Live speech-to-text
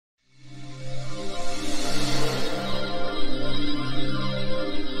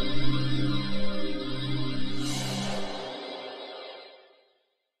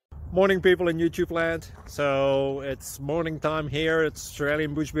Morning people in YouTube land. So it's morning time here. It's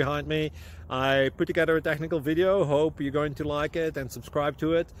Australian bush behind me. I put together a technical video. Hope you're going to like it and subscribe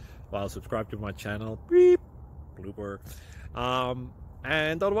to it. Well, subscribe to my channel. Beep. Blooper.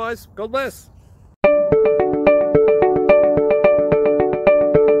 And otherwise, God bless.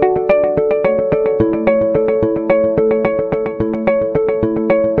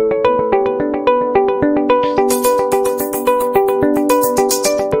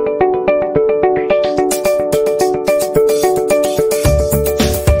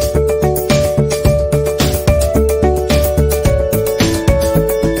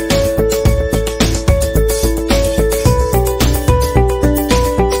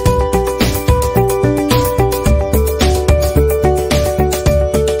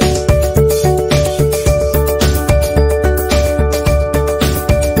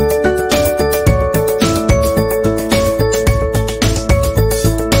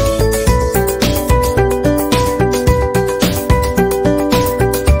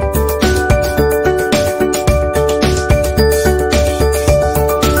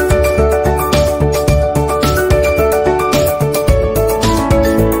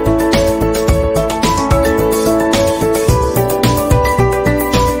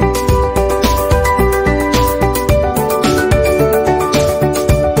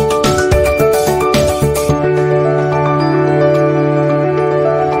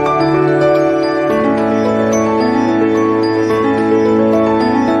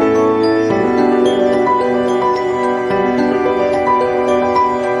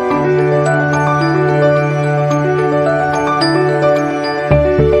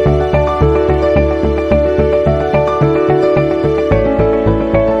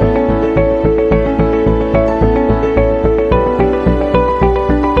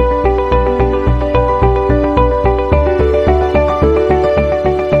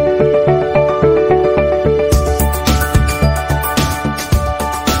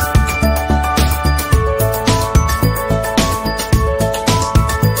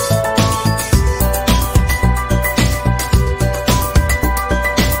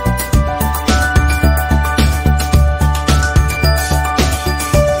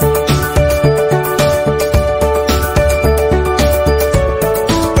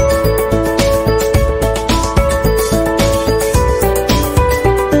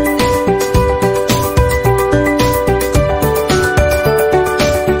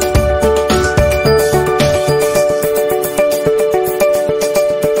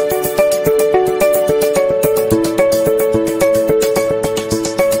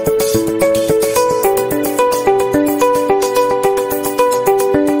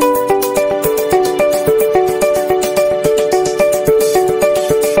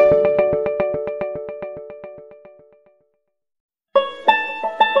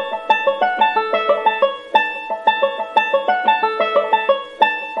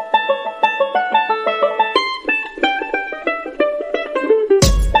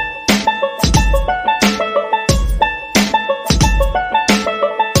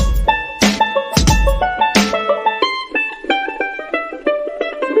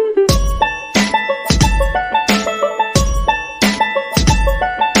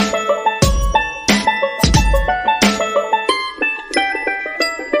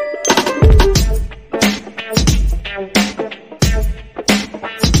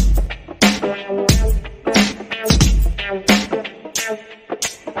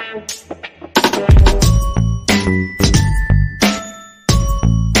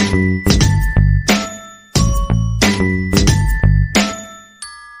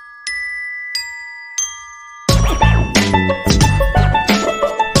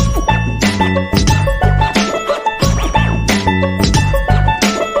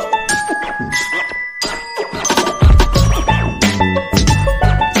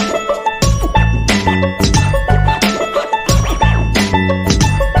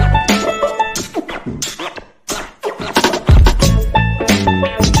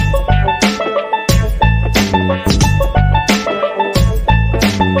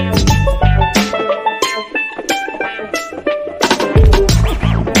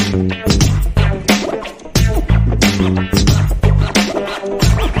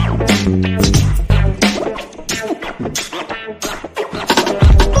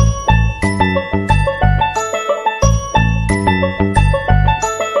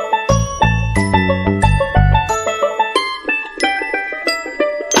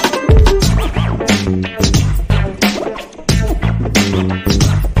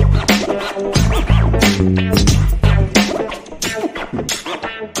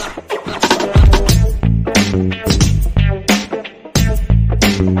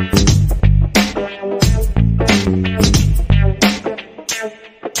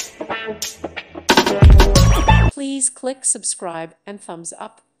 please click subscribe and thumbs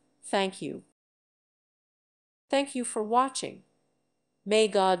up. Thank you. Thank you for watching. May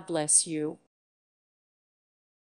God bless you.